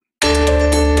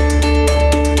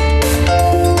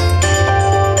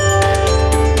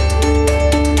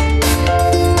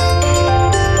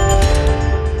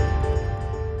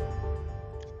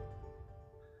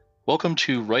Welcome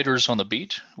to Writers on the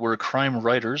Beat, where crime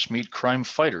writers meet crime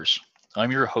fighters.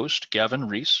 I'm your host, Gavin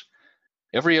Reese.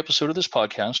 Every episode of this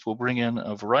podcast will bring in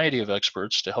a variety of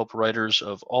experts to help writers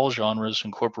of all genres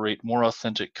incorporate more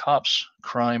authentic cops,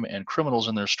 crime, and criminals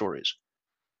in their stories.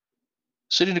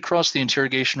 Sitting across the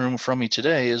interrogation room from me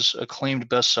today is acclaimed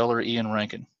bestseller Ian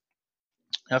Rankin.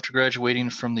 After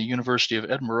graduating from the University of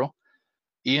Edinburgh,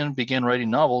 Ian began writing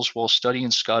novels while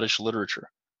studying Scottish literature.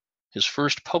 His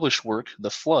first published work, The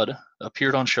Flood,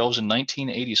 appeared on shelves in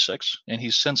 1986, and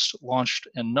he's since launched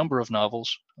a number of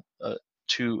novels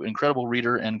to incredible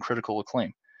reader and critical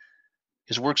acclaim.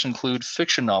 His works include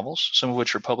fiction novels, some of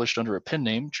which are published under a pen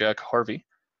name, Jack Harvey,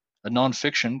 a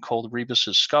nonfiction called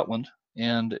Rebus's Scotland,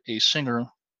 and a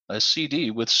CD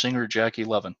with singer Jackie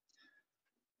Levin.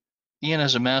 Ian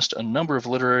has amassed a number of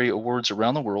literary awards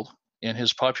around the world, and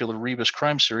his popular Rebus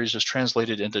crime series is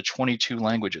translated into 22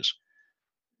 languages.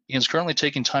 Ian's currently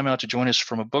taking time out to join us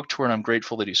from a book tour, and I'm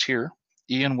grateful that he's here.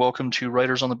 Ian, welcome to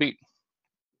Writers on the Beat.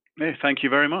 Hey, thank you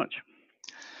very much.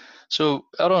 So,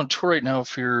 out on tour right now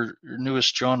for your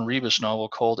newest John Rebus novel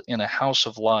called In a House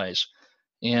of Lies.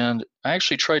 And I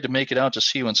actually tried to make it out to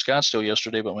see you in Scottsdale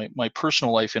yesterday, but my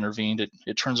personal life intervened.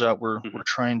 It turns out we're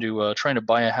trying to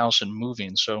buy a house and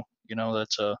moving. So,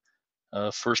 that's a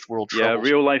first world trouble.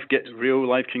 Yeah, real life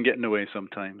can get in the way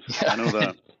sometimes. Yeah, I know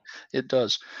that. It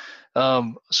does.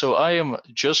 So I am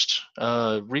just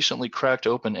recently cracked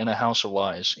open In a House of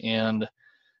Lies, and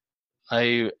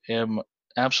I am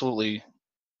absolutely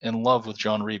in love with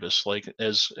John Rebus, like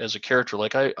as a character.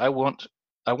 Like I want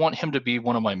him to be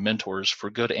one of my mentors for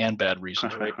good and bad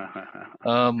reasons, right?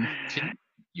 Can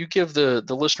you give the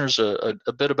listeners a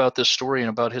bit about this story and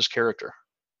about his character?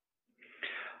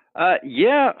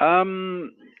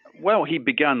 Well, he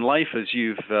began life, as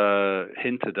you've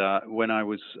hinted at, when I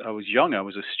was young. I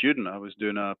was a student. I was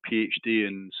doing a PhD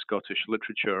in Scottish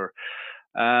literature,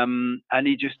 and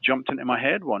he just jumped into my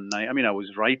head one night. I mean, I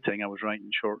was writing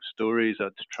short stories.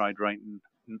 I'd tried writing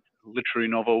literary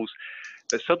novels,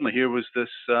 but suddenly here was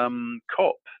this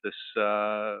cop, this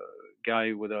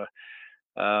guy with a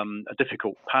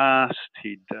difficult past.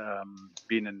 He'd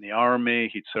been in the army.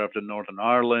 He'd served in Northern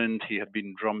Ireland. He had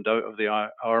been drummed out of the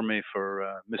army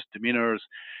for misdemeanors.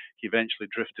 He eventually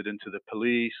drifted into the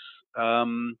police.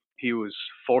 He was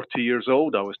 40 years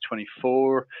old. I was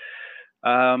 24.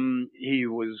 He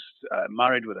was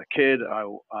married with a kid. I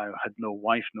had no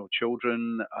wife, no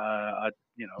children.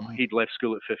 He'd left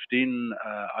school at 15.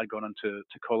 I'd gone into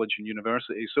college and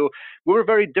university. So we were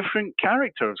very different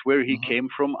characters. Where he came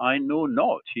from, I know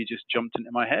not. He just jumped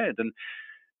into my head. And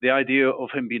the idea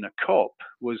of him being a cop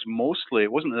was mostly,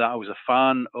 it wasn't that I was a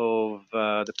fan of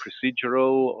the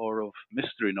procedural or of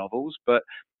mystery novels, but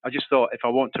I just thought if I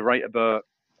want to write about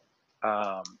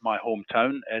my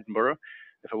hometown, Edinburgh,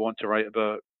 if I want to write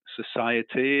about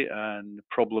society and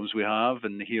problems we have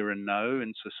in the here and now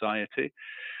in society,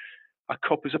 a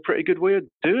cop is a pretty good way of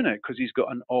doing it because he's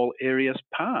got an all areas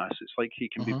pass. It's like he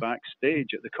can be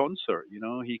backstage at the concert.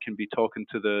 He can be talking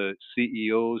to the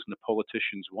CEOs and the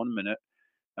politicians one minute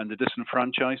and the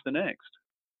disenfranchised the next.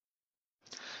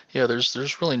 Yeah,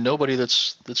 there's really nobody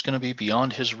that's going to be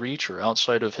beyond his reach or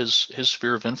outside of his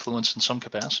sphere of influence in some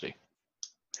capacity.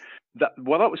 That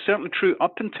was certainly true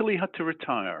up until he had to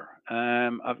retire.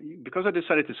 Because I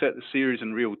decided to set the series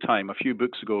in real time, a few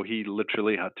books ago, he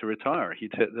literally had to retire.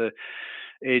 He'd hit the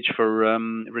age for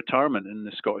retirement in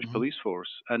the Scottish police force.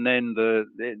 And then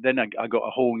I got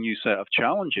a whole new set of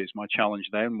challenges. My challenge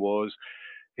then was,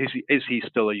 is he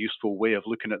still a useful way of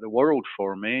looking at the world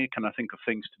for me? Can I think of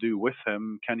things to do with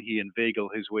him? Can he inveigle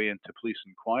his way into police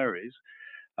inquiries?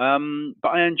 But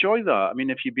I enjoy that. I mean,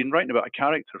 if you've been writing about a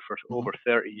character for over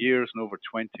 30 years and over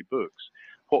 20 books,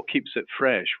 what keeps it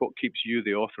fresh? What keeps you,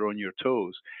 the author, on your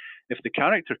toes? If the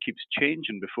character keeps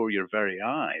changing before your very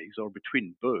eyes or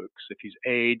between books, if he's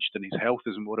aged and his health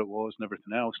isn't what it was and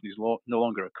everything else, and he's no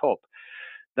longer a cop,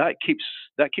 that keeps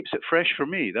it fresh for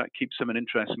me. That keeps him an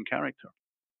interesting character.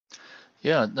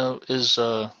 Yeah. Now, is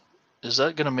that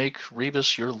going to make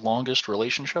Rebus your longest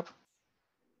relationship?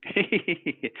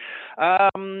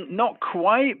 Not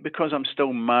quite, because I'm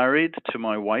still married to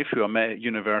my wife, who I met at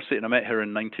university, and I met her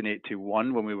in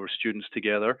 1981 when we were students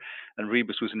together, and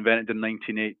Rebus was invented in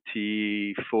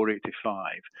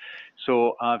 1984-85.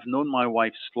 So I've known my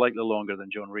wife slightly longer than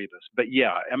John Rebus. But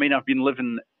yeah, I mean, I've been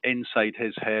living inside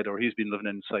his head, or he's been living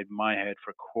inside my head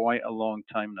for quite a long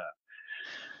time now.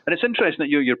 And it's interesting that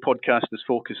your podcast is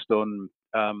focused on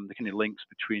the kind of links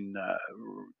between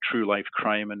true life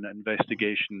crime and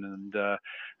investigation,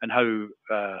 and how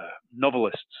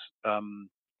novelists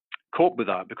cope with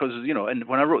that. Because and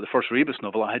when I wrote the first Rebus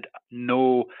novel, I had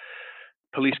no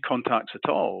police contacts at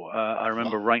all. I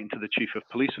remember writing to the chief of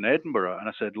police in Edinburgh, and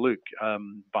I said, look,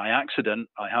 by accident,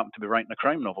 I happen to be writing a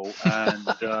crime novel,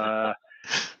 and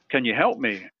can you help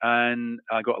me? And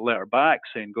I got a letter back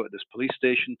saying, go to this police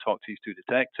station, talk to these two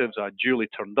detectives. I duly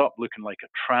turned up looking like a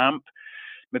tramp,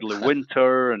 middle of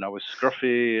winter, and I was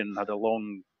scruffy and had a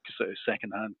long sort of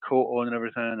second-hand coat on and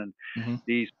everything. And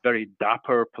these very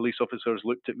dapper police officers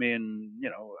looked at me and,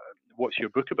 what's your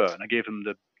book about? And I gave them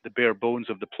the bare bones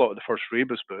of the plot of the first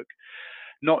Rebus book,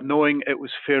 not knowing it was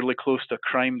fairly close to a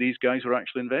crime these guys were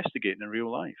actually investigating in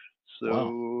real life.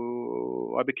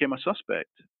 So I became a suspect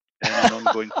in an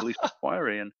ongoing police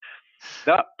inquiry, and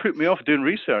that put me off doing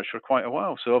research for quite a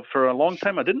while. So for a long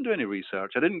time, I didn't do any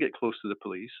research. I didn't get close to the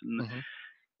police. And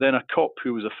then a cop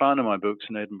who was a fan of my books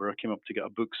in Edinburgh came up to get a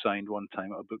book signed one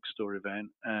time at a bookstore event,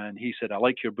 and he said, I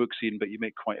like your books, Ian, but you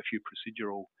make quite a few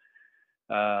procedural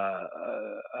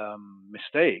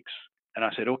mistakes. And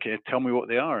I said, okay, tell me what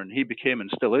they are. And he became, and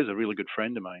still is, a really good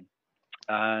friend of mine.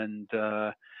 And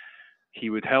he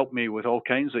would help me with all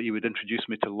kinds of, he would introduce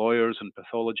me to lawyers and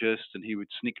pathologists, and he would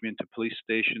sneak me into police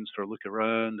stations for a look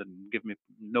around and give me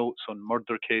notes on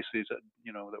murder cases that,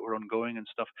 that were ongoing and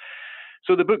stuff.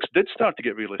 So the books did start to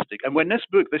get realistic. And when this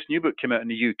new book came out in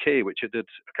the UK, which it did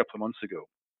a couple of months ago,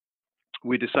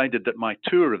 we decided that my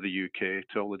tour of the UK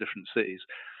to all the different cities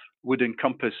would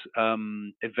encompass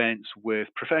events with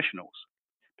professionals,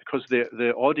 because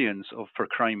the audience for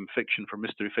crime fiction, for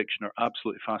mystery fiction, are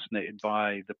absolutely fascinated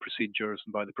by the procedures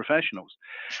and by the professionals.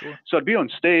 Sure. So I'd be on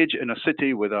stage in a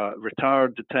city with a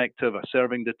retired detective, a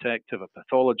serving detective, a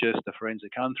pathologist, a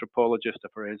forensic anthropologist, a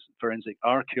forensic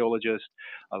archaeologist,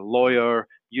 a lawyer,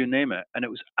 you name it. And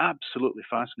it was absolutely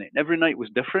fascinating. Every night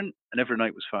was different, and every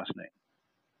night was fascinating.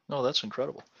 No, that's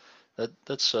incredible.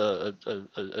 That's a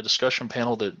discussion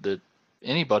panel that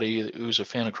anybody who's a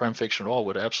fan of crime fiction at all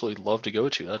would absolutely love to go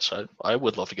to. I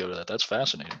would love to go to that. That's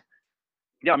fascinating.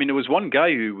 Yeah, I mean, there was one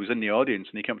guy who was in the audience,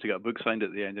 and he came to get a book signed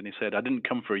at the end, and he said, "I didn't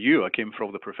come for you. I came for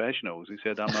all the professionals." He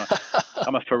said,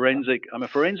 "I'm a forensic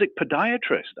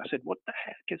podiatrist." I said, "What the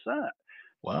heck is that?"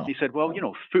 Wow. He said, "Well,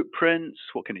 footprints.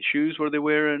 What kind of shoes were they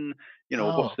wearing?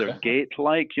 What's their gait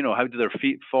like? How do their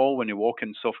feet fall when you walk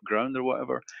in soft ground or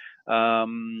whatever?"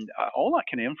 All that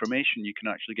kind of information you can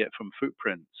actually get from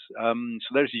footprints.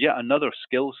 So there's yet another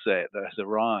skill set that has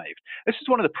arrived. This is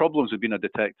one of the problems with being a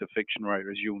detective fiction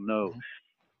writer, as you'll know,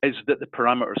 is that the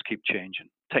parameters keep changing.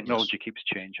 Technology keeps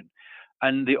changing.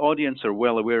 And the audience are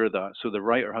well aware of that, so the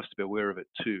writer has to be aware of it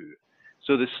too.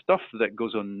 So the stuff that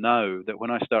goes on now that when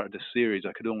I started this series,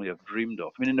 I could only have dreamed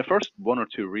of. I mean, in the first one or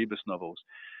two Rebus novels,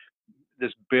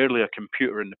 there's barely a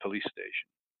computer in the police station.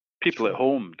 People at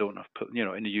home don't have,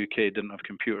 in the UK didn't have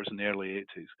computers in the early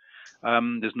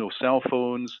 80s. There's no cell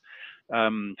phones.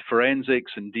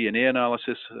 Forensics and DNA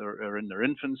analysis are in their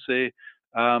infancy.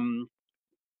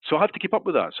 So I have to keep up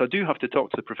with that. So I do have to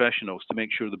talk to the professionals to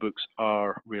make sure the books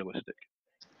are realistic.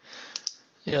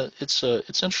 Yeah, it's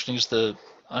interesting.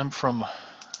 I'm from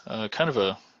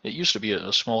it used to be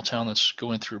a small town that's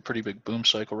going through a pretty big boom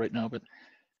cycle right now, but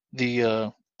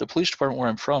the police department where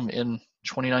I'm from in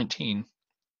 2019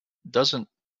 doesn't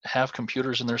have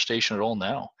computers in their station at all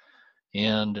now.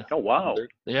 And oh wow,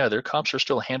 their cops are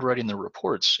still handwriting their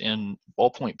reports in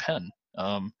ballpoint pen.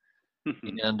 And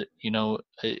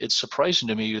it's surprising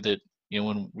to me that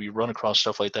when we run across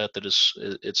stuff like that,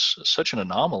 it's such an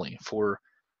anomaly for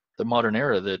the modern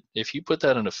era that if you put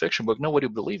that in a fiction book, nobody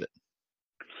would believe it.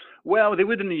 Well, they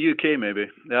would in the UK maybe.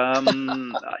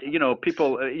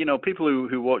 People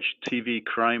who watch TV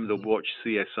crime, they'll watch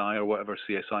CSI or whatever,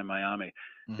 CSI Miami.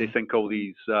 They think all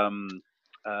these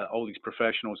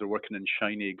professionals are working in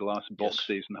shiny glass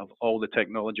boxes and have all the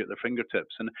technology at their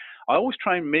fingertips. And I always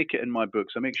try and make it in my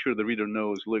books. I make sure the reader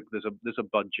knows, look, there's a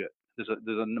budget. There's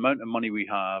an amount of money we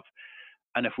have.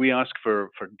 And if we ask for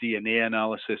DNA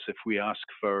analysis, if we ask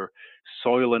for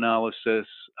soil analysis,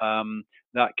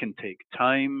 that can take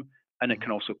time and it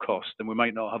can also cost. And we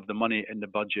might not have the money in the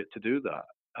budget to do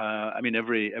that. I mean,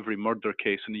 every murder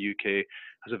case in the UK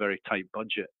has a very tight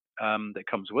budget that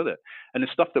comes with it. And the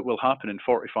stuff that will happen in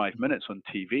 45 minutes on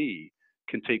TV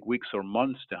can take weeks or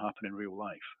months to happen in real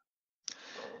life.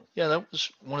 Yeah, that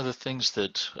was one of the things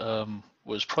that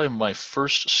was probably my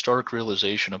first stark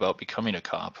realization about becoming a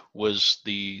cop, was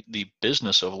the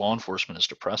business of law enforcement is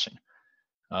depressing.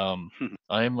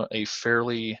 I'm a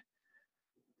fairly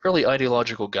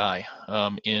ideological guy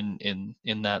in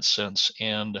that sense,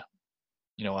 and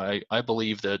I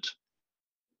believe that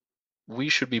we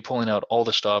should be pulling out all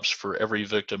the stops for every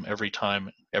victim, every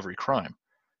time, every crime,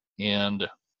 and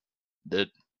that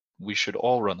we should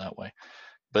all run that way.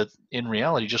 But in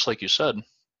reality, just like you said,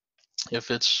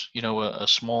 if it's a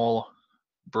small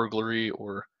burglary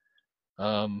or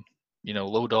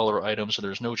low dollar items, and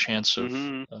there's no chance of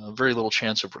Hmm. very little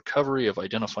chance of recovery, of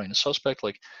identifying a suspect.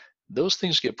 Like those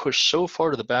things get pushed so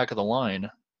far to the back of the line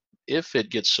if it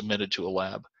gets submitted to a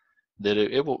lab that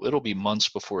it'll be months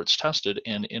before it's tested,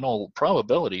 and in all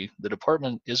probability the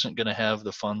department isn't going to have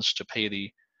the funds to pay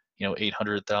the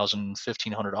 $800,000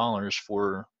 $1,500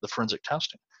 for the forensic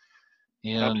testing.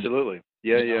 And Absolutely.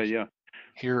 Yeah, you yeah, know yeah.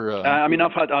 here I've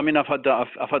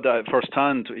had that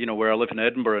firsthand. Where I live in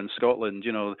Edinburgh in Scotland.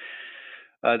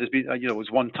 There's been, it was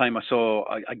one time I saw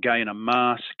a guy in a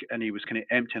mask and he was kind of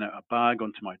emptying out a bag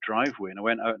onto my driveway, and I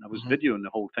went out and I was mhm, videoing the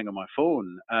whole thing on my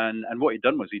phone. And what he'd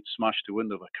done was he'd smashed the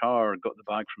window of a car, got the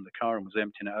bag from the car, and was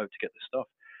emptying it out to get the stuff.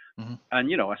 mhm,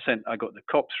 And I got the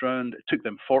cops round. It took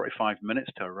them 45 minutes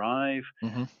to arrive,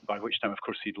 mhm, by which time, of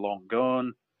course, he'd long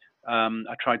gone.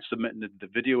 I tried submitting the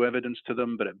video evidence to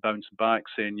them, but it bounced back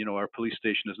saying, our police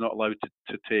station is not allowed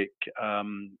to take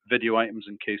video items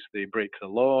in case they break the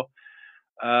law.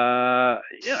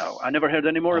 I never heard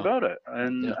any more wow, about it.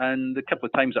 And yeah, and the couple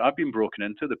of times that I've been broken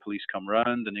into, the police come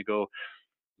round and they go,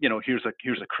 here's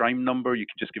a crime number. You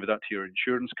can just give that to your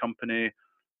insurance company.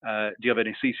 Do you have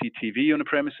any CCTV on the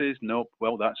premises? Nope.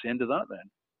 Well, that's the end of that then.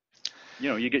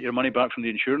 You get your money back from the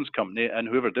insurance company, and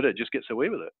whoever did it just gets away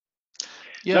with it.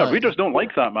 Now, yeah, readers don't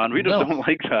like that, man. Readers no, don't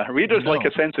like that. Readers like no,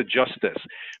 a sense of justice.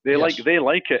 They like yes, they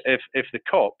like it if the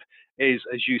cop is,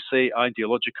 as you say,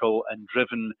 ideological and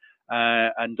driven,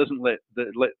 and doesn't let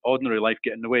ordinary life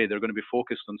get in the way. They're going to be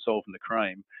focused on solving the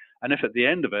crime. And if at the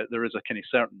end of it there is a kind of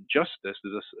certain justice,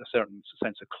 there's a certain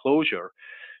sense of closure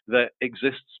that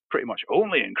exists pretty much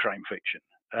only in crime fiction,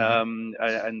 mhm.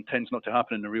 and tends not to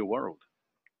happen in the real world.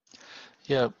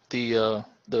 Yeah, the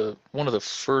one of the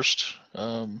first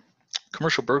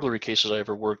commercial burglary cases I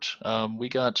ever worked, I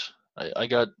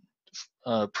got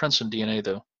Princeton DNA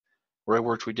though. Where I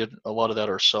worked, we did a lot of that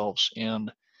ourselves,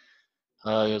 and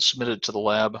I submitted it to the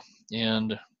lab,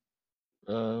 and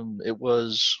it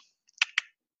was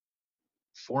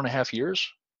 4.5 years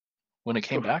when it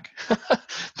came Oof. back.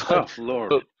 but Oh Lord.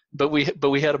 but but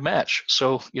we had a match,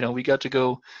 so we got to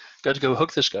go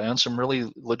hook this guy on some really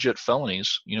legit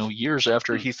felonies, years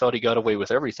after Hmm. he thought he got away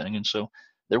with everything, and so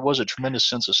there was a tremendous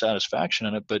sense of satisfaction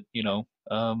in it. But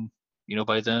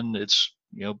by then it's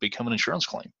become an insurance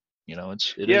claim.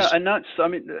 It Yeah, is. and I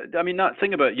mean that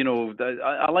thing about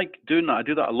I like doing that. I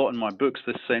do that a lot in my books.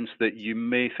 This sense that you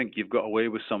may think you've got away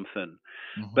with something,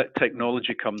 Mhm. but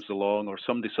technology comes along, or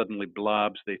somebody suddenly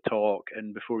blabs, they talk,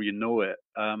 and before you know it,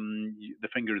 the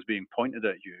finger is being pointed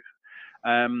at you.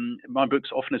 My books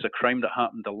often is a crime that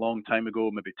happened a long time ago,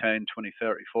 maybe 10, 20,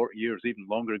 30, 40 years, even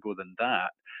longer ago than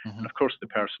that. And Mhm. of course, the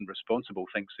person responsible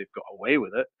thinks they've got away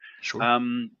with it. Sure.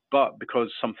 But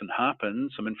because something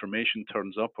happens, some information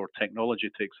turns up, or technology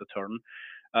takes a turn,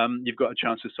 you've got a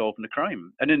chance of solving the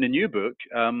crime. And in the new book,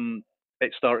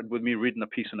 it started with me reading a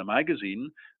piece in a magazine,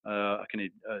 a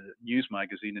kind of news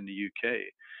magazine in the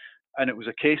UK, and it was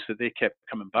a case that they kept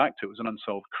coming back to. It was an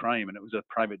unsolved crime, and it was a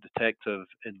private detective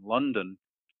in London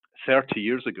 30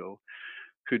 years ago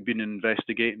who'd been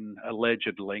investigating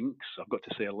alleged links. I've got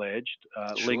to say alleged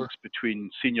Sure. links between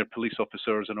senior police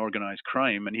officers and organized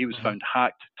crime, and he was Mhm. found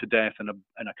hacked to death in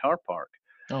a car park.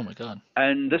 Oh my God.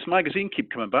 And this magazine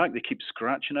keep coming back. They keep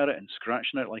scratching at it and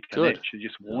scratching it like an Good. itch. They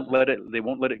just won't let it. They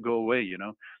won't let it go away.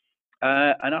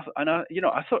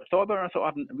 I thought about it. I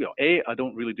thought, I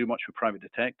don't really do much with private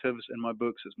detectives in my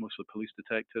books. It's mostly police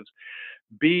detectives.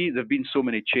 B, there've been so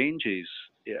many changes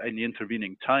in the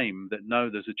intervening time that now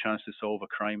there's a chance to solve a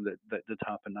crime that did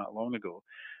happen that long ago.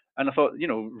 And I thought,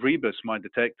 Rebus, my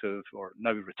detective, or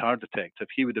now retired detective,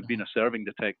 he would have been Mhm. a serving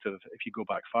detective if you go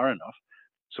back far enough.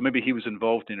 So maybe he was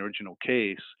involved in the original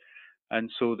case.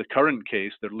 And so the current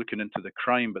case, they're looking into the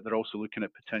crime, but they're also looking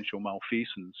at potential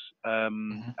malfeasance,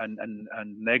 Mhm.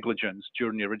 and negligence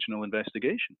during the original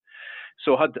investigation.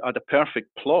 So I had a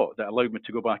perfect plot that allowed me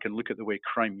to go back and look at the way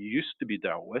crime used to be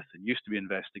dealt with and used to be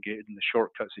investigated, and the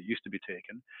shortcuts that used to be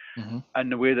taken, Mhm.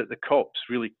 and the way that the cops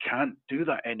really can't do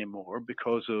that anymore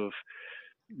because of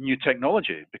new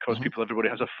technology, because Mhm. everybody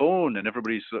has a phone, and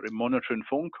everybody's sort of monitoring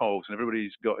phone calls, and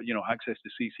everybody's got access to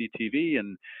CCTV,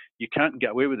 and you can't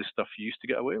get away with the stuff you used to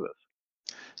get away with.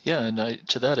 Yeah, and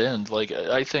to that end, like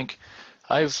I think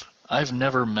I've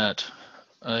never met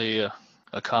a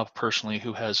cop personally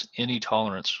who has any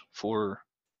tolerance for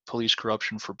police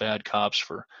corruption, for bad cops,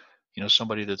 for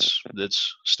somebody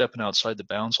that's stepping outside the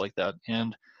bounds like that.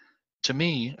 And to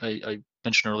me, I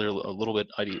mentioned earlier a little bit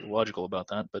ideological about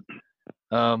that, but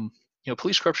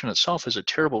police corruption itself is a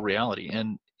terrible reality,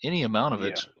 and any amount of Yeah.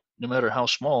 it, no matter how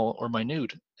small or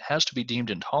minute, has to be deemed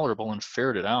intolerable and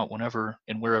ferreted out whenever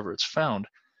and wherever it's found.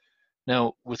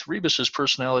 Now, with Rebus's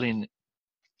personality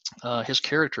and his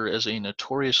character as a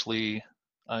notoriously,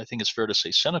 I think it's fair to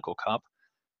say, cynical cop,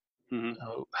 Hmm.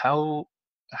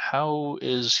 how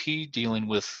is he dealing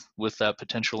with that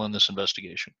potential in this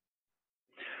investigation?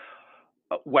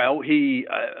 Well,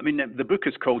 I mean, the book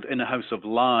is called In a House of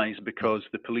Lies because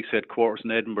the police headquarters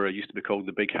in Edinburgh used to be called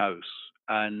the Big House.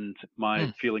 And my Mm-hmm.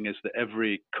 feeling is that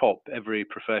every cop, every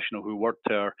professional who worked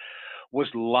there was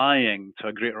lying to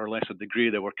a greater or lesser degree.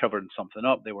 They were covering something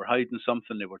up, they were hiding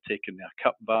something, they were taking a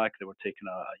cutback, they were taking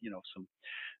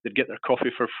they'd get their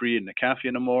coffee for free in the cafe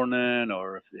in the morning,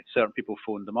 or if certain people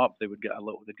phoned them up, they'd get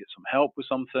some help with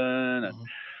something. And Mm-hmm.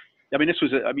 I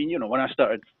mean, when I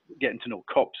started getting to know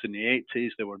cops in the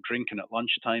 80s, they were drinking at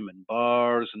lunchtime in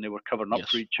bars and they were covering up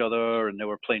for Yes. each other and they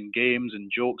were playing games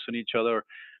and jokes on each other.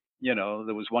 There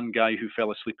was one guy who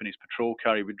fell asleep in his patrol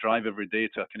car. He would drive every day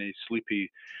to a kind of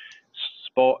sleepy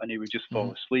spot and he would just Mm-hmm.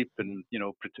 fall asleep. And,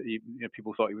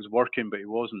 people thought he was working, but he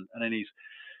wasn't. And then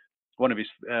one of his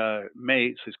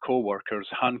mates, his co-workers,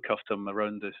 handcuffed him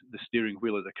around the steering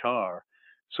wheel of the car.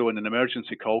 So when an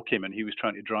emergency call came in, he was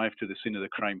trying to drive to the scene of the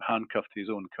crime, handcuffed to his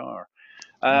own car.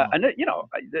 Oh.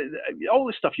 All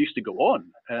this stuff used to go on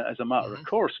as a matter of Mm-hmm.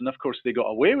 course, and of course they got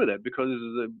away with it because,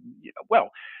 well,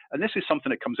 and this is something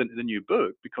that comes into the new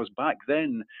book because back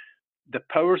then the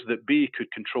powers that be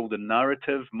could control the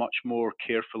narrative much more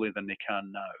carefully than they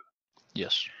can now.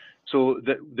 Yes. So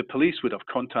the police would have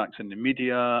contacts in the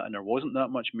media, and there wasn't that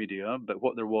much media. But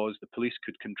what there was, the police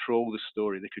could control the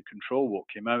story. They could control what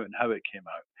came out and how it came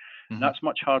out, and Mm-hmm. that's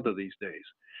much harder these days.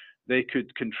 They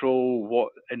could control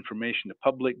what information the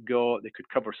public got. They could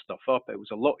cover stuff up. It was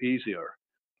a lot easier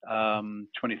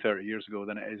 20, 30 years ago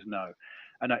than it is now.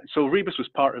 So Rebus was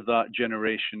part of that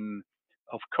generation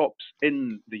of cops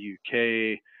in the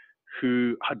UK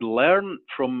who had learned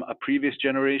from a previous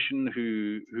generation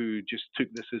who just took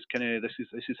this as kind of this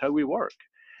is how we work.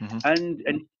 Mm-hmm. And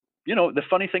the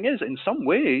funny thing is, in some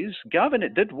ways, Gavin,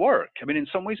 it did work. I mean, in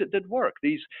some ways, it did work.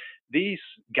 These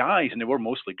guys, and they were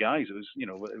mostly guys. It was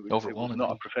not a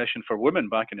Overwhelmingly. profession for women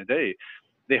back in the day.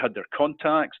 They had their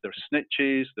contacts, their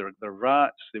snitches, their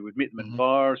rats. They would meet them in Mm-hmm.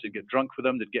 bars. They'd get drunk with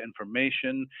them. They'd get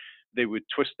information. They would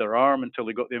twist their arm until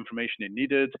they got the information they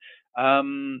needed.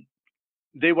 Um,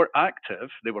 they were active,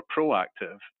 they were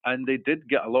proactive, and they did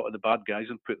get a lot of the bad guys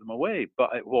and put them away.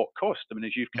 But at what cost? I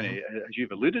mean, Mm-hmm. as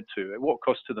you've alluded to, at what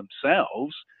cost to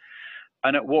themselves,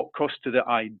 and at what cost to the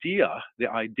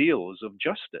ideals of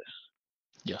justice?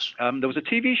 Yes. There was a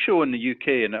TV show in the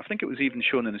UK, and I think it was even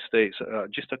shown in the States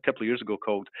just a couple of years ago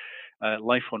called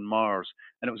Life on Mars.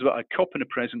 And it was about a cop in the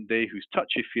present day who's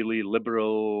touchy-feely,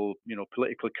 liberal,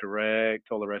 politically correct,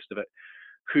 all the rest of it,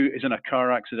 who is in a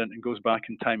car accident and goes back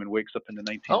in time and wakes up in the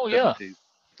Oh yeah, 1970s.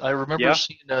 I remember Yeah,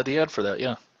 seeing the ad for that.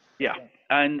 Yeah. yeah.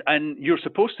 And you're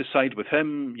supposed to side with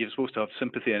him. You're supposed to have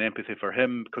sympathy and empathy for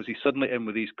him because he's suddenly in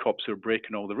with these cops who are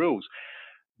breaking all the rules.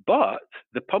 But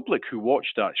the public who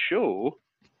watched that show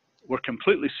were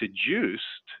completely seduced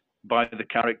by the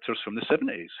characters from the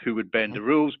 70s who would bend Mm-hmm. the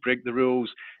rules, break the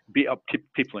rules, beat up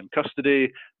people in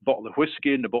custody, bottle of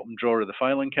whiskey in the bottom drawer of the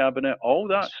filing cabinet, all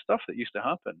that Yes. stuff that used to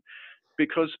happen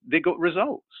because they got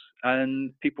results.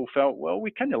 And people felt, well,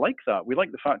 we kind of like that. We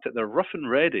like the fact that they're rough and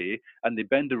ready and they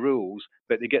bend the rules,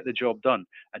 but they get the job done.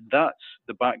 And that's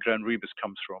the background Rebus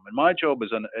comes from. And my job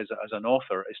as an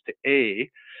author is to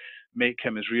A, make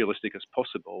him as realistic as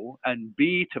possible, and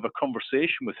B, to have a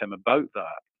conversation with him about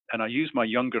that. And I use my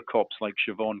younger cops like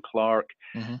Siobhan Clarke.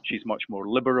 Mm-hmm. She's much more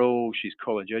liberal. She's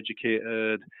college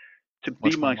educated to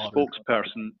be Much more my modern.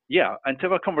 spokesperson, yeah, and to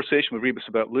have a conversation with Rebus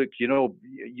about, look,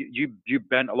 you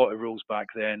bent a lot of rules back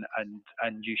then,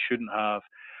 and you shouldn't have,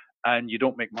 and you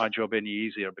don't make my job any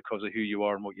easier because of who you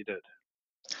are and what you did.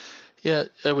 Yeah,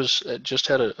 I was just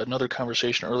had another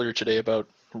conversation earlier today about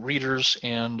readers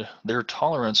and their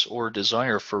tolerance or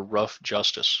desire for rough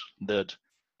justice. That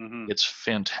Hmm. it's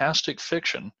fantastic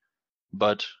fiction,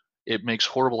 but it makes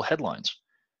horrible headlines.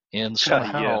 And Yeah.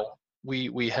 somehow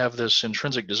we have this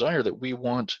intrinsic desire that we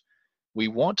want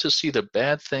to see the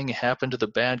bad thing happen to the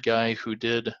bad guy who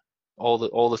did all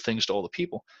the things to all the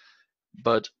people.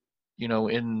 But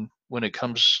in when it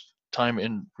comes time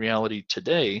in reality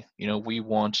today, we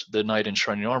want the knight in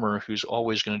shining armor who's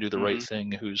always going to do the right Hmm.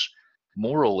 thing, who's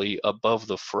morally above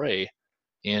the fray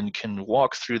and can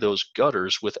walk through those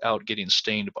gutters without getting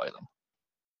stained by them.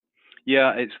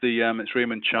 Yeah, it's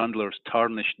Raymond Chandler's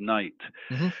tarnished knight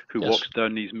Hmm. who Yes. walks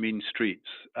down these mean streets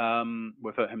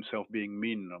without himself being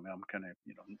mean. I mean, I'm kind of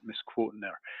misquoting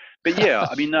there, but yeah,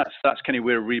 I mean that's kind of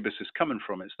where Rebus is coming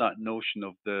from. It's that notion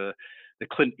of the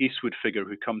Clint Eastwood figure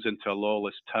who comes into a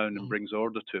lawless town and brings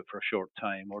order to it for a short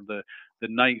time, or the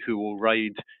knight who will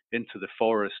ride into the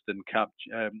forest and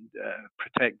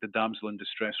protect the damsel in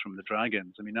distress from the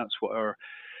dragons. I mean, that's what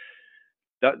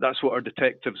our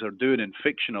detectives are doing in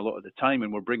fiction a lot of the time,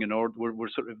 and we're bringing order. We're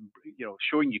sort of,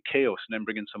 showing you chaos and then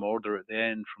bringing some order at the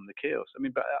end from the chaos. I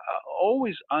mean, but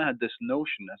I had this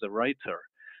notion as a writer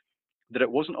that it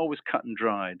wasn't always cut and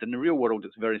dried. In the real world,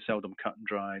 it's very seldom cut and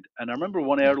dried. And I remember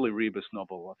one early Rebus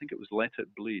novel, I think it was Let It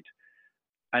Bleed,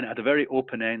 and it had a very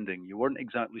open ending. You weren't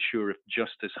exactly sure if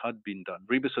justice had been done.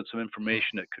 Rebus had some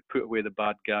information that could put away the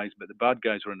bad guys, but the bad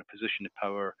guys were in a position of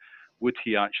power. Would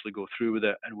he actually go through with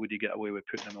it, and would he get away with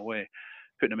putting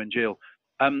them in jail?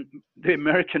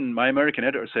 My American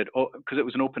editor said, oh, because it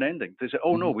was an open ending. They said,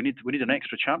 oh no, we need an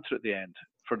extra chapter at the end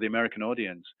for the American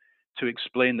audience to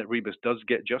explain that Rebus does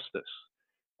get justice,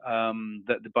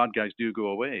 that the bad guys do go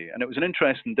away. And it was an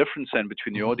interesting difference then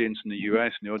between the audience in the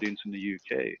US and the audience in the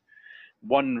UK.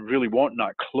 One really wanting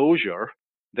that closure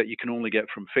that you can only get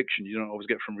from fiction, you don't always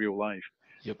get from real life.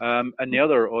 Yep. And the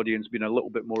other audience being a little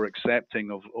bit more accepting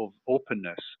of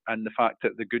openness and the fact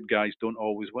that the good guys don't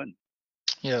always win.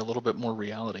 Yeah, a little bit more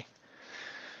reality.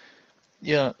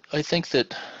 Yeah, I think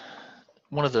that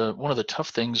one of the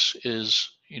tough things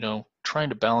is, trying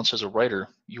to balance as a writer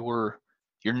your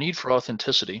need for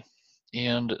authenticity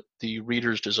and the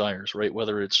reader's desires, right?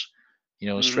 Whether it's,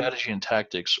 strategy and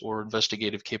tactics, or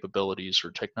investigative capabilities,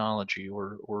 or technology,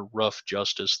 or rough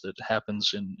justice that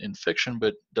happens in fiction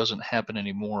but doesn't happen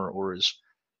anymore, or is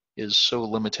so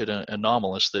limited and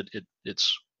anomalous that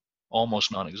it's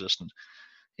almost non-existent.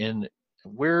 And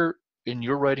where in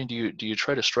your writing do you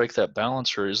try to strike that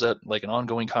balance, or is that like an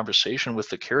ongoing conversation with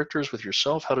the characters, with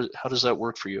yourself? How does that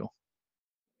work for you?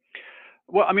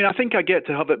 Well, I mean, I think I get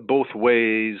to have it both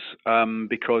ways,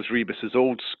 because Rebus is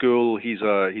old school. He's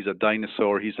a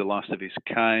dinosaur. He's the last of his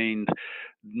kind.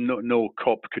 No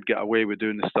cop could get away with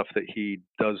doing the stuff that he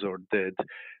does or did.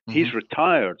 He's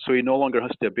retired, so he no longer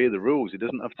has to obey the rules. He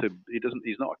doesn't have to.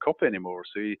 He's not a cop anymore.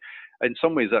 So in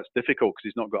some ways, that's difficult because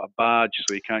he's not got a badge,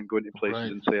 so he can't go into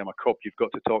places and say, "I'm a cop. You've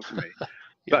got to talk to me." Yeah.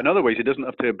 But in other ways, he doesn't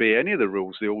have to obey any of the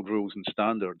rules, the old rules and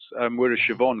standards. Whereas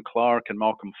Siobhan Clarke and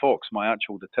Malcolm Fox, my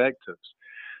actual detectives,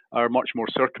 are much more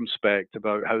circumspect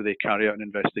about how they carry out an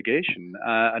investigation.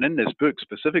 And in this book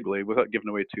specifically, without giving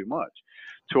away too much,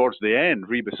 towards the end,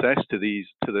 Rebus says to the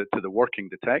working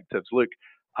detectives, "Look,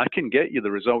 I can get you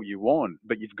the result you want,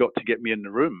 but you've got to get me in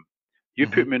the room. You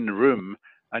put me in the room,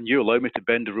 and you allow me to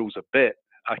bend the rules a bit.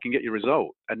 I can get your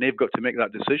result." And they've got to make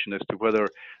that decision as to whether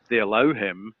they allow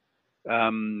him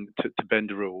to bend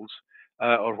the rules,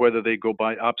 or whether they go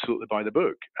absolutely by the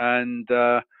book. And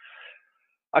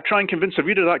I try and convince a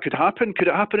reader that could happen. Could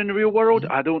it happen in the real world?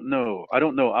 I don't know. I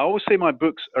always say my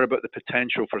books are about the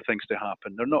potential for things to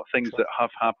happen. They're not things that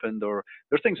have happened, or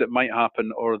they're things that might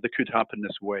happen, or they could happen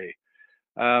this way.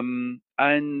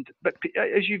 But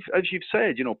as you've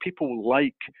said, people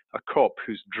like a cop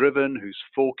who's driven, who's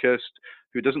focused,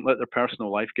 who doesn't let their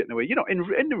personal life get in the way.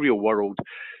 In the real world,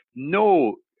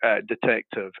 no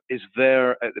detective is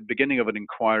there at the beginning of an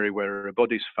inquiry where a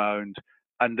body's found,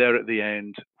 and there at the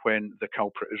end when the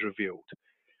culprit is revealed.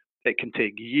 It can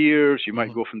take years. You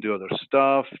might go off and do other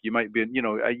stuff. You might be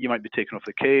taken off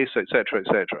the case, etc.,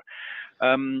 etc.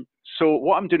 So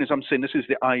what I'm doing is I'm saying this is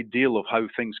the ideal of how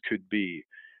things could be.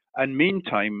 And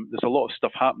meantime, there's a lot of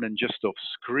stuff happening just off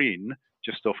screen,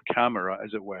 just off camera,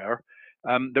 as it were,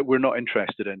 that we're not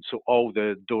interested in. So all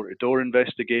the door-to-door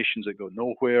investigations that go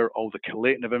nowhere, all the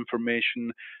collating of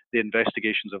information, the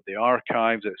investigations of the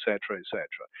archives, etc., etc.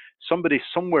 Somebody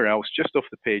somewhere else, just off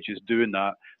the page, is doing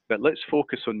that. But let's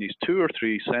focus on these 2 or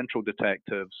 3 central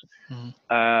detectives, and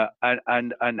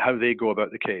how they go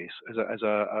about the case as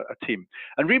a team.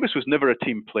 And Rebus was never a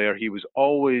team player. He was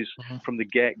always, from the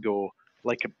get-go,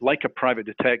 like a private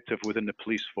detective within the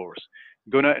police force,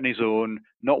 going out on his own,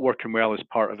 not working well as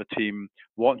part of a team,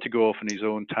 wanting to go off on his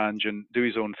own tangent, do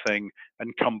his own thing,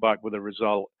 and come back with a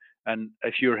result. And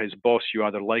if you're his boss, you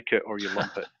either like it or you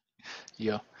lump it.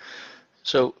 Yeah.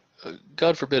 So,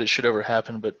 God forbid it should ever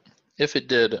happen, but if it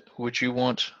did, would you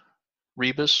want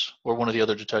Rebus or one of the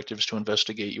other detectives to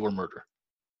investigate your murder?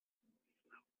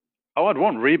 Oh, I'd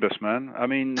want Rebus, man. I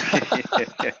mean,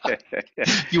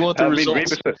 you want the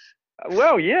results? Rebus,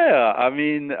 well, yeah. I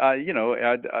mean,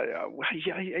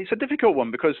 it's a difficult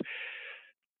one because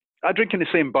I drink in the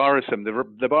same bar as him.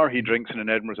 The bar he drinks in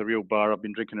Edinburgh is a real bar. I've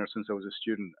been drinking there since I was a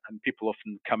student, and people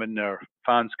often come in there,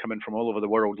 fans come in from all over the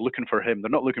world looking for him. They're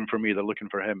not looking for me, they're looking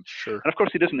for him. Sure. And of course,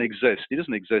 he doesn't exist. He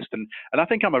doesn't exist. And I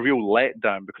think I'm a real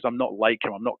letdown because I'm not like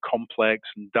him. I'm not complex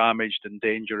and damaged and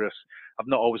dangerous. I've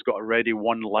not always got a ready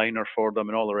one-liner for them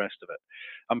and all the rest of it.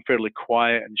 I'm fairly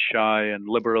quiet and shy and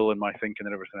liberal in my thinking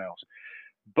and everything else.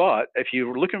 But if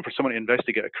you're looking for someone to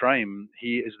investigate a crime,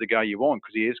 he is the guy you want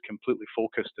because he is completely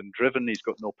focused and driven. He's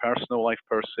got no personal life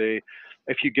per se.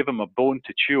 If you give him a bone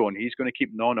to chew on, he's going to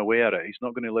keep gnawing away at it. He's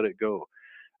not going to let it go.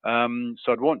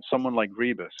 So I'd want someone like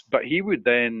Rebus. But he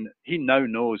now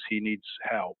knows he needs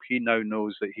help. He now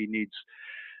knows that he needs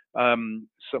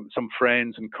some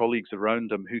friends and colleagues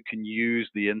around him who can use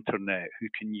the internet, who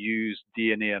can use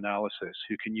DNA analysis,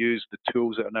 who can use the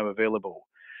tools that are now available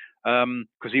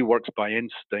because he works by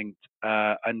instinct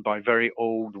and by very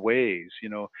old ways, you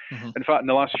know. Mm-hmm. In fact, in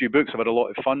the last few books, I've had a lot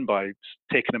of fun by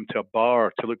taking him to a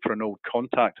bar to look for an old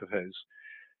contact of his.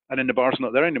 And then the bar's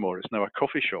not there anymore. It's now a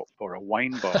coffee shop or a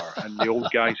wine bar. And the old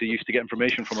guys who used to get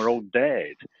information from are all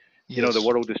dead. Yes. You know, the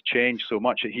world has changed so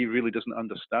much that he really doesn't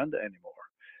understand it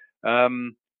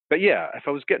anymore. But yeah, if I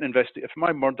was getting investigated, if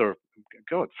my murder,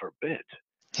 God forbid,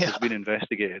 has been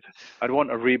investigated, I'd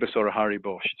want a Rebus or a Harry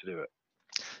Bosch to do it.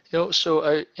 You know, so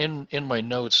I in my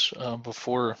notes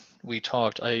before we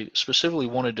talked, I specifically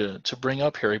wanted to bring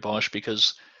up Harry Bosch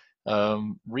because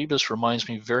Rebus reminds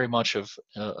me very much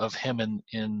of him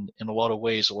in a lot of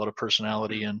ways, a lot of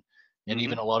personality and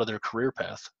even a lot of their career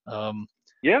path.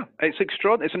 Yeah, it's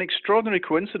extraordinary. It's an extraordinary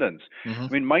coincidence. I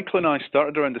mean, Michael and I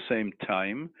started around the same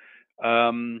time.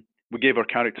 We gave our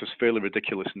characters fairly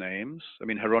ridiculous names. I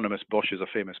mean, Hieronymus Bosch is a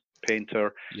famous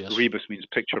painter. Yes. Rebus means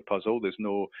picture puzzle.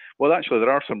 Well, actually, there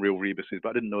are some real Rebuses, but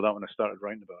I didn't know that when I started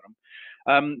writing about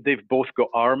them. They've both got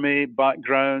army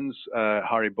backgrounds.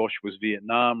 Harry Bosch was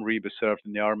Vietnam. Rebus served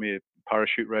in the Army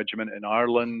Parachute Regiment in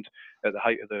Ireland at the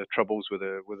height of the troubles with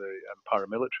the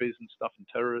paramilitaries and stuff and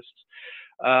terrorists.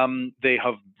 They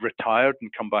have retired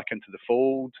and come back into the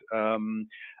fold.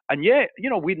 And yet, you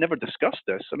know, we'd never discussed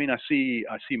this. I mean, I see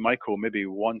Michael maybe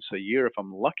once a year if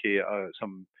I'm lucky at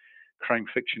some crime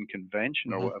fiction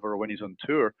convention or whatever, or when he's on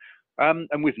tour.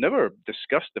 And we've never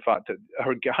discussed the fact that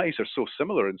our guys are so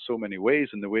similar in so many ways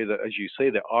in the way that, as you say,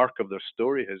 the arc of their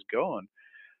story has gone.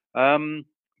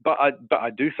 But I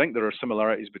do think there are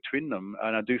similarities between them,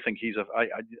 and I do think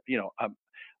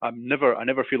I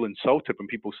never feel insulted when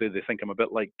people say they think I'm a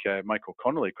bit like Michael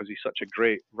Connolly because he's such a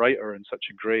great writer and such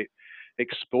a great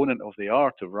exponent of the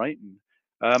art of writing.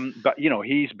 But you know,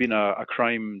 he's been a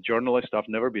crime journalist. I've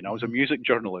never been. I was a music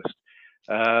journalist,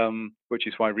 which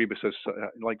is why Rebus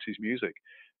likes his music.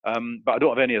 But I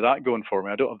don't have any of that going for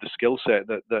me. I don't have the skill set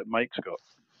that Mike's got.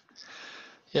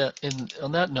 Yeah, and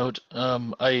on that note,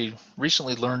 I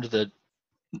recently learned that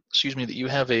you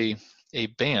have a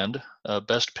band,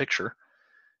 Best Picture,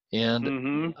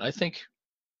 and I think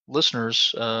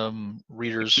listeners,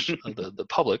 readers, the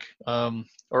public,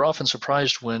 are often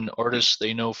surprised when artists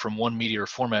they know from one media or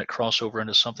format cross over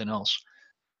into something else.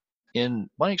 In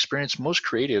my experience, most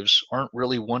creatives aren't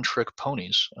really one-trick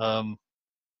ponies.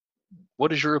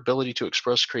 What does your ability to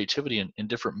express creativity in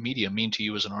different media mean to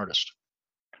you as an artist?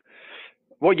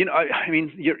 Well, you know, I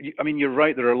mean, you're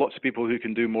right. There are lots of people who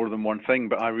can do more than one thing,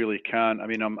 but I really can't. I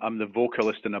mean, I'm the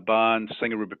vocalist in a band.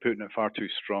 Singer would be putting it far too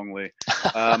strongly.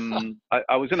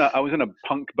 I was in a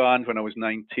punk band when I was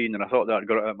 19, and I thought that I'd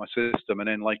got it out of my system. And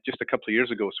then, like just a couple of years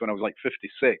ago, so when I was like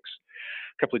 56,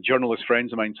 a couple of journalist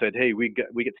friends of mine said, "Hey, we get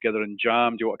together and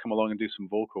jam. Do you want to come along and do some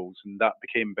vocals?" And that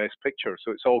became Best Picture.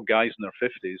 So it's all guys in their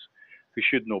 50s who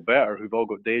should know better, who've all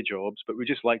got day jobs, but we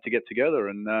just like to get together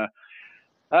and.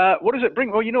 What does it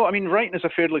bring? Well, you know, I mean, writing is a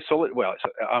fairly it's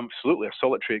absolutely a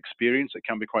solitary experience. It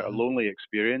can be quite a lonely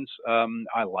experience.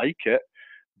 I like it,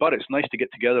 but it's nice to get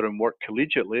together and work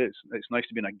collegiately. It's nice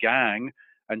to be in a gang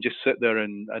and just sit there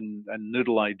and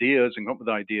noodle ideas and come up with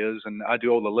ideas. And I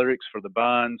do all the lyrics for the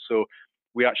band. So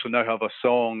we actually now have a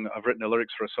song. I've written the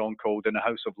lyrics for a song called In a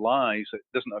House of Lies. It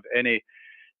doesn't have any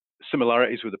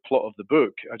similarities with the plot of the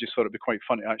book. I just thought it'd be quite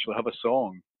fun to actually have a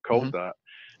song called that.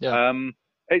 Yeah.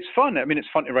 It's fun. I mean, it's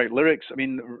fun to write lyrics. I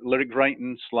mean, lyric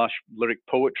writing / lyric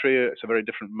poetry, it's a very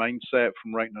different mindset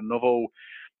from writing a novel.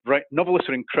 Novelists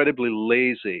are incredibly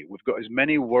lazy. We've got as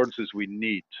many words as we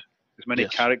need, as many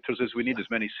characters as we need, as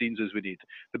many scenes as we need.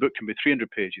 The book can be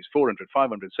 300 pages, 400,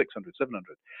 500, 600,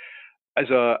 700. As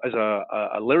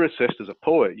a lyricist, as a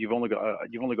poet, you've only got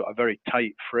a very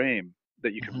tight frame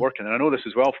that you can work in. And I know this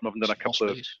as well from having done a couple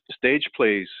of stage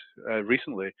plays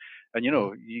recently. And, you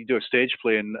know, you do a stage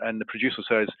play and the producer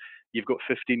says, you've got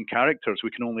 15 characters,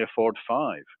 we can only afford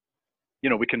 5.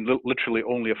 we can literally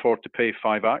only afford to pay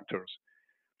 5 actors.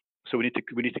 So we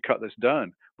need to cut this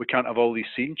down. We can't have all these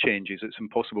scene changes. It's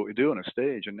impossible to do on a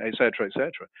stage, and et cetera, et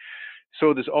cetera.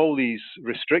 So there's all these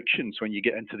restrictions when you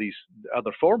get into these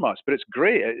other formats, but it's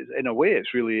great. In a way,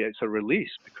 it's a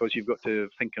release, because you've got to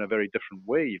think in a very different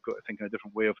way. You've got to think in a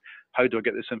different way of, how do I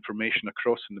get this information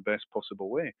across in the best possible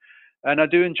way? And I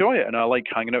do enjoy it, and I like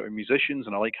hanging out with musicians,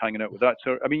 and I like hanging out with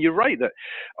actors. I mean, you're right that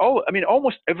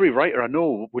almost every writer I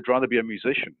know would rather be a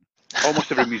musician.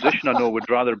 Almost every musician I know would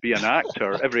rather be an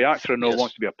actor. Every actor I know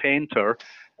wants to be a painter.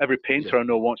 Every painter I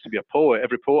know wants to be a poet.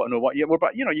 Every poet I know but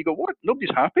you go, what? Nobody's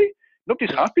happy.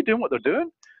 Nobody's happy doing what they're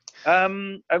doing.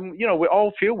 And we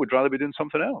all feel we'd rather be doing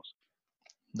something else.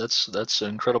 That's an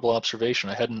incredible observation.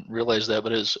 I hadn't realized that,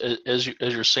 but as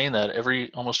you're saying that,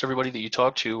 almost everybody that you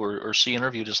talk to or see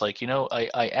interviewed is like,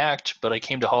 I act, but I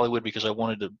came to Hollywood because I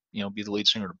wanted to, be the lead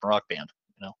singer of a rock band.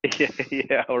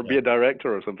 Or be a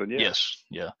director or something. Yeah. Yes.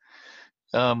 Yeah.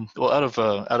 Well, out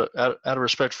of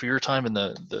respect for your time and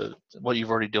the what you've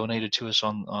already donated to us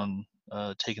on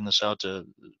taking this out to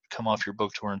come off your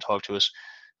book tour and talk to us,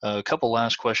 a couple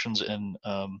last questions, and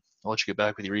I'll let you get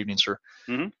back with your evening, sir.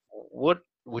 Mm-hmm. What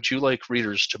would you like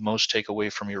readers to most take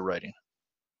away from your writing?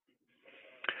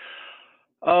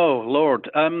 Oh, Lord.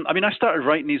 I started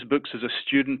writing these books as a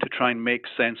student to try and make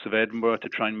sense of Edinburgh, to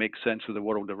try and make sense of the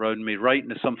world around me.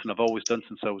 Writing is something I've always done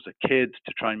since I was a kid,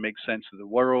 to try and make sense of the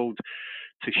world,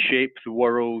 to shape the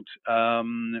world.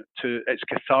 It's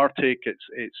cathartic,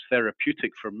 it's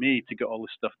therapeutic for me to get all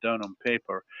this stuff down on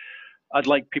paper. I'd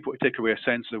like people to take away a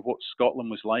sense of what Scotland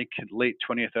was like in late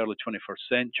 20th, early 21st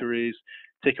centuries,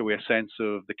 take away a sense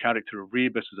of the character of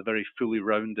Rebus as a very fully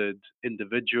rounded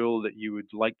individual that you would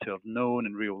like to have known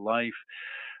in real life,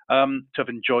 to have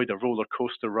enjoyed a roller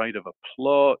coaster ride of a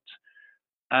plot,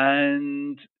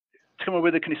 and to come away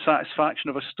with the kind of satisfaction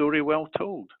of a story well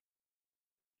told.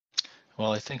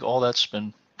 Well, I think all that's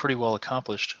been pretty well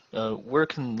accomplished. Where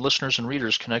can listeners and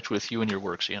readers connect with you and your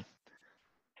works, Ian?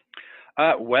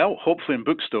 Well, hopefully in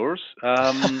bookstores.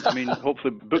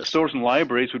 Hopefully bookstores and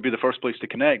libraries would be the first place to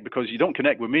connect, because you don't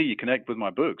connect with me, you connect with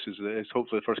my books is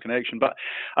hopefully the first connection. But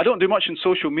I don't do much in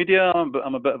social media.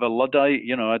 I'm a bit of a Luddite.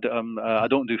 I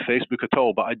don't do Facebook at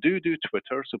all, but I do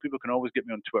Twitter. So people can always get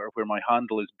me on Twitter, where my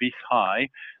handle is Beef High,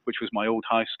 which was my old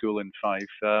high school in Fife.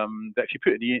 But if you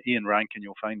put in Ian Rankin,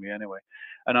 you'll find me anyway.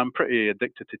 And I'm pretty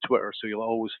addicted to Twitter, so you'll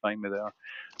always find me there.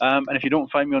 And if you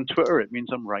don't find me on Twitter, it means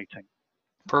I'm writing.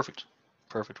 Perfect.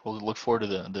 We'll look forward to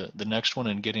the next one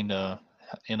and getting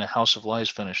In a House of Lies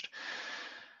finished.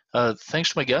 Thanks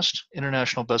to my guest,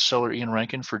 international bestseller Ian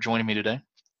Rankin, for joining me today.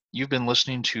 You've been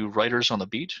listening to Writers on the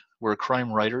Beat, where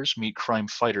crime writers meet crime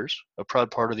fighters, a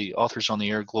proud part of the Authors on the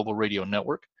Air Global Radio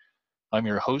Network. I'm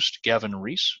your host, Gavin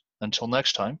Reese. Until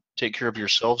next time, take care of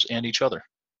yourselves and each other.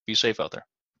 Be safe out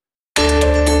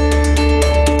there.